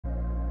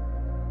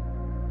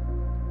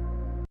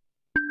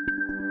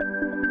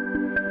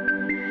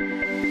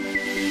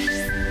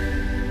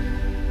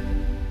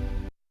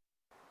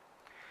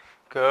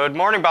Good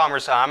morning,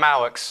 Bombers. I'm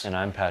Alex. And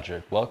I'm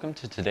Patrick. Welcome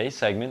to today's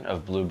segment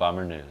of Blue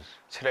Bomber News.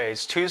 Today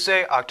is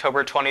Tuesday,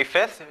 October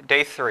 25th,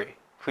 Day 3.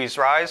 Please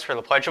rise for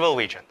the Pledge of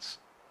Allegiance.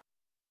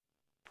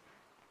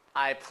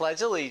 I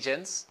pledge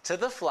allegiance to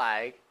the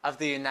flag of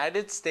the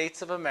United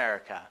States of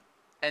America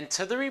and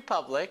to the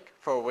republic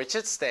for which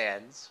it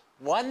stands,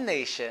 one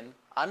nation,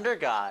 under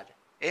God,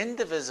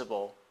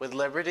 indivisible, with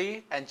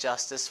liberty and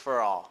justice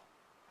for all.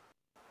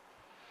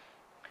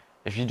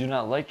 If you do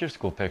not like your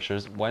school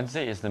pictures,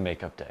 Wednesday is the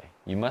makeup day.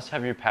 You must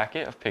have your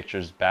packet of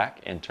pictures back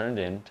and turned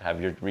in to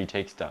have your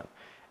retakes done.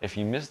 If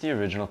you missed the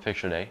original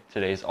picture day,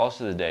 today is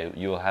also the day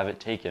you will have it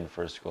taken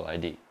for a school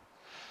ID.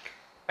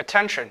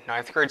 Attention,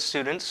 9th grade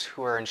students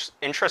who are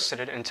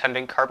interested in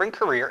attending Carbon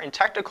Career and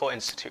Technical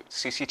Institute,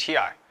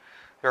 CCTI.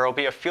 There will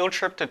be a field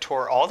trip to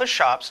tour all the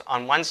shops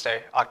on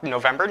Wednesday,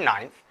 November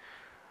 9th.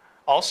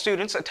 All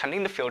students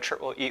attending the field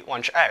trip will eat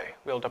lunch A.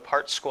 We will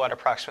depart school at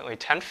approximately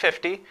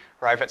 10:50,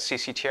 arrive at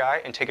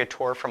CCTI, and take a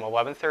tour from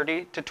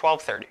 11:30 to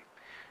 12:30.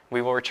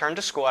 We will return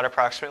to school at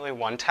approximately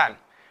 1:10.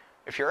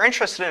 If you're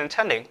interested in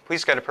attending,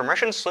 please get a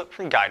permission slip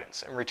from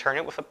guidance and return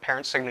it with a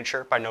parent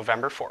signature by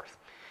November 4th.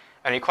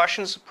 Any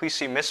questions, please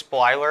see Miss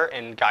Blyler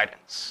in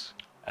guidance.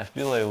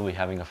 FBLA will be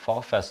having a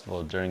fall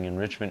festival during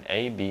Enrichment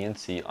A, B, and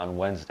C on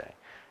Wednesday.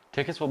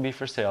 Tickets will be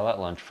for sale at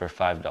lunch for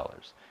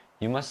 $5.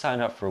 You must sign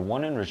up for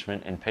one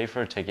enrichment and pay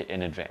for a ticket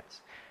in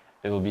advance.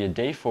 It will be a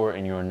day 4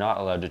 and you are not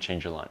allowed to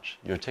change your lunch.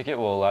 Your ticket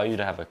will allow you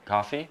to have a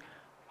coffee,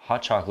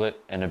 hot chocolate,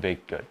 and a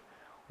baked good.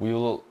 We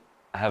will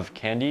have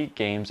candy,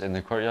 games, and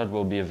the courtyard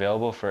will be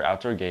available for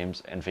outdoor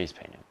games and face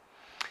painting.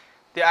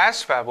 The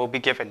ASVAB will be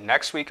given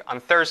next week on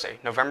Thursday,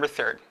 November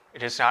 3rd.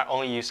 It is not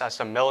only used as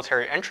a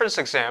military entrance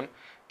exam,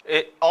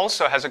 it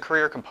also has a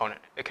career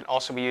component. It can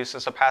also be used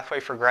as a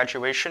pathway for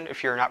graduation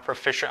if you're not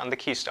proficient on the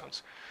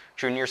keystones.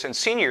 Juniors and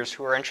seniors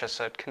who are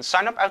interested can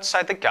sign up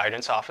outside the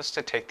guidance office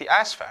to take the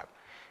ASVAB.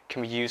 It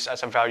can be used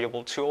as a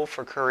valuable tool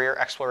for career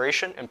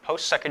exploration and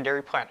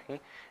post-secondary planning,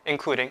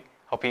 including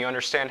helping you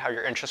understand how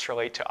your interests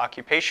relate to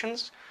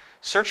occupations,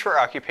 search for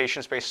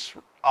occupations based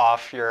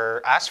off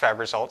your ASVAB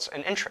results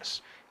and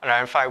interests, and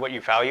identify what you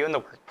value in the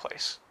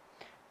workplace.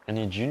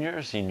 Any junior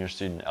or senior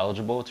student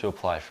eligible to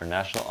apply for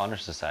National Honor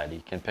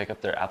Society can pick up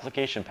their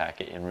application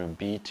packet in room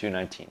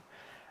B219.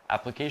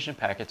 Application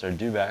packets are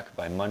due back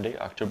by Monday,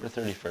 October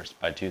 31st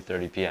by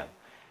 2:30 p.m.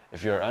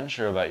 If you are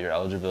unsure about your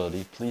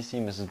eligibility, please see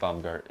Mrs.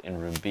 Baumgart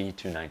in room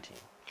B219.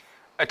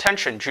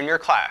 Attention, junior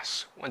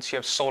class. Once you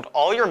have sold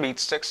all your meat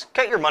sticks,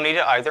 get your money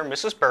to either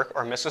Mrs. Burke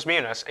or Mrs.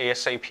 Muniz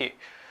ASAP.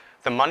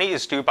 The money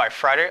is due by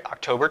Friday,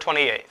 October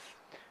 28th.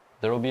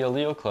 There will be a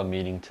Leo Club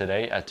meeting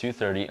today at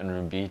 2:30 in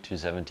room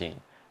B217.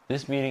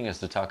 This meeting is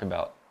to talk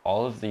about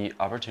all of the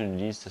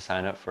opportunities to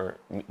sign up for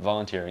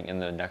volunteering in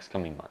the next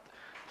coming month.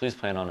 Please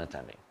plan on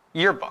attending.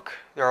 Yearbook.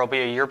 There will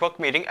be a yearbook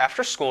meeting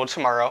after school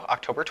tomorrow,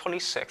 October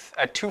 26th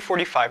at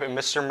 2:45 in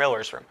Mr.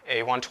 Miller's room,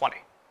 A120.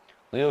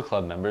 Leo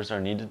Club members are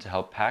needed to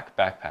help pack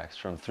backpacks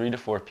from 3 to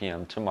 4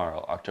 p.m.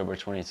 tomorrow, October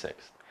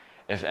 26th.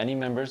 If any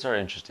members are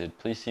interested,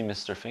 please see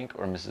Mr. Fink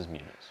or Mrs.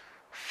 Muniz.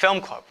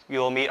 Film Club. We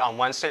will meet on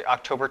Wednesday,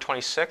 October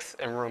 26th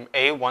in room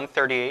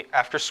A138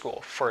 after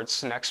school for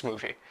its next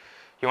movie.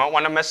 You won't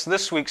want to miss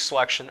this week's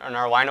selection in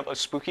our lineup of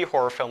spooky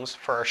horror films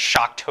for our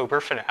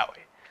Shocktober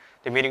finale.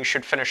 The meeting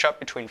should finish up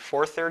between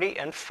 4:30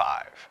 and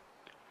 5.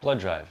 Blood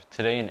Drive.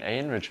 Today in A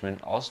Enrichment,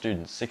 all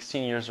students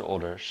 16 years or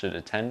older should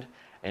attend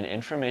an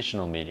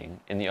informational meeting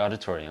in the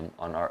auditorium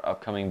on our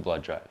upcoming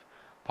blood drive.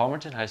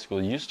 Palmerton High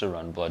School used to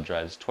run blood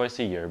drives twice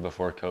a year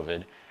before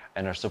COVID,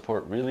 and our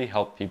support really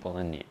helped people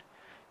in need.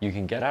 You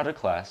can get out of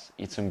class,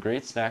 eat some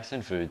great snacks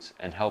and foods,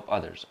 and help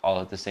others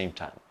all at the same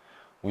time.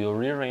 We will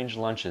rearrange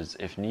lunches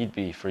if need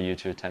be for you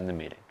to attend the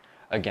meeting.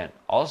 Again,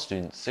 all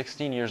students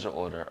 16 years or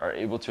older are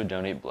able to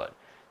donate blood.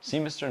 See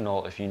Mr.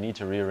 Knoll if you need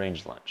to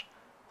rearrange lunch.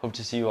 Hope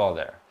to see you all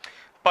there.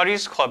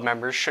 Buddies Club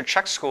members should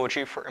check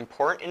Schoology for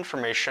important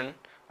information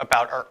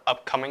about our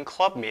upcoming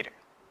club meeting.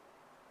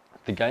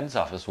 The guidance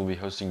office will be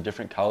hosting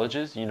different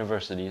colleges,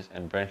 universities,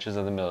 and branches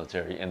of the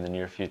military in the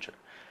near future.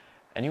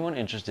 Anyone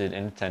interested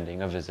in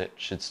attending a visit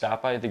should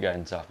stop by the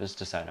guidance office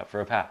to sign up for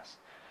a pass.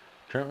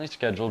 Currently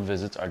scheduled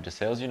visits are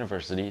DeSales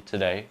University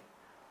today,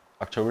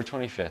 October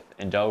 25th,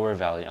 and Delaware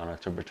Valley on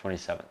October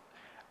 27th.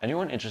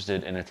 Anyone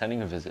interested in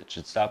attending a visit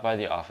should stop by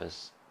the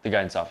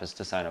guidance office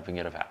to sign up and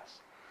get a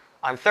pass.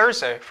 On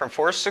Thursday, from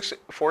 4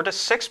 to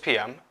 6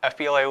 p.m.,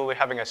 FBLA will be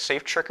having a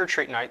safe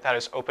trick-or-treat night that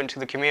is open to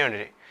the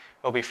community. It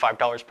will be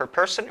 $5 per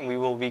person, and we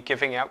will be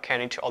giving out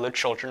candy to all the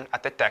children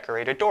at the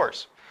decorated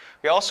doors.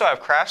 We also have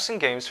crafts and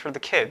games for the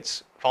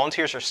kids.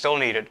 Volunteers are still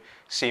needed.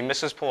 See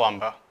Mrs.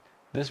 Palumbo.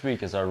 This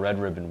week is our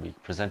Red Ribbon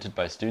Week, presented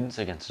by Students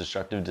Against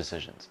Destructive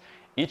Decisions.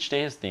 Each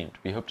day is themed.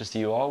 We hope to see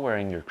you all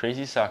wearing your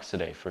crazy socks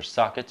today for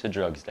Sock It to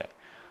Drugs Day.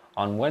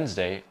 On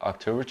Wednesday,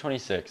 October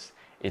 26th,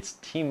 it's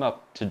Team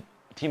Up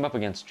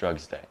Against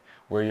Drugs Day.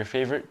 Wear your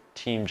favorite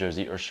team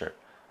jersey or shirt.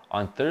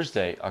 On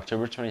Thursday,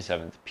 October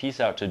 27th, Peace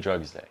Out to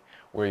Drugs Day.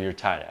 Wear your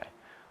tie-dye.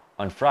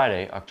 On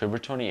Friday, October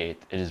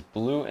 28th, it is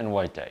Blue and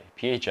White Day.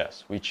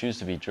 PHS, we choose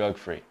to be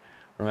drug-free.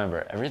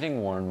 Remember,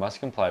 everything worn must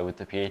comply with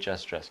the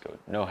PHS dress code.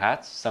 No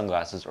hats,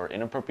 sunglasses, or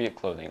inappropriate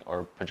clothing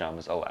or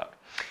pajamas allowed.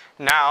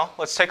 Now,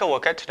 let's take a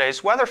look at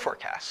today's weather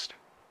forecast.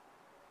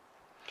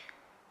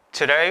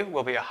 Today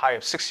will be a high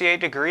of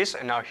 68 degrees,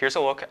 and now here's a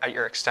look at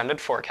your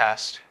extended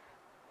forecast.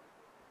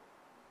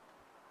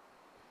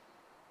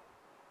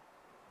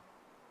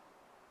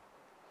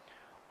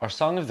 Our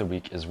song of the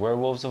week is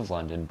Werewolves of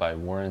London by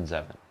Warren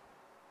Zevon.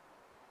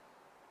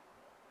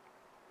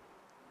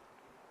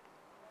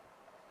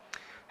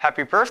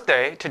 Happy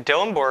birthday to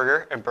Dylan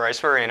Borger and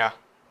Bryce Marina.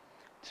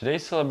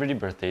 Today's celebrity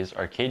birthdays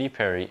are Katy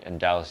Perry and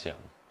Dallas Young.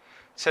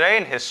 Today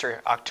in history,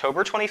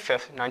 October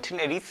 25,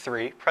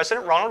 1983,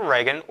 President Ronald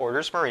Reagan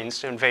orders Marines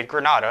to invade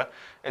Grenada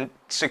and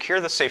secure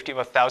the safety of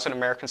 1,000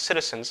 American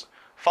citizens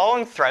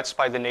following threats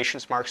by the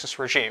nation's Marxist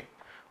regime.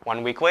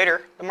 1 week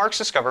later, the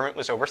Marxist government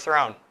was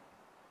overthrown.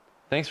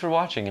 Thanks for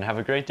watching and have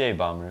a great day,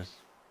 Bombers.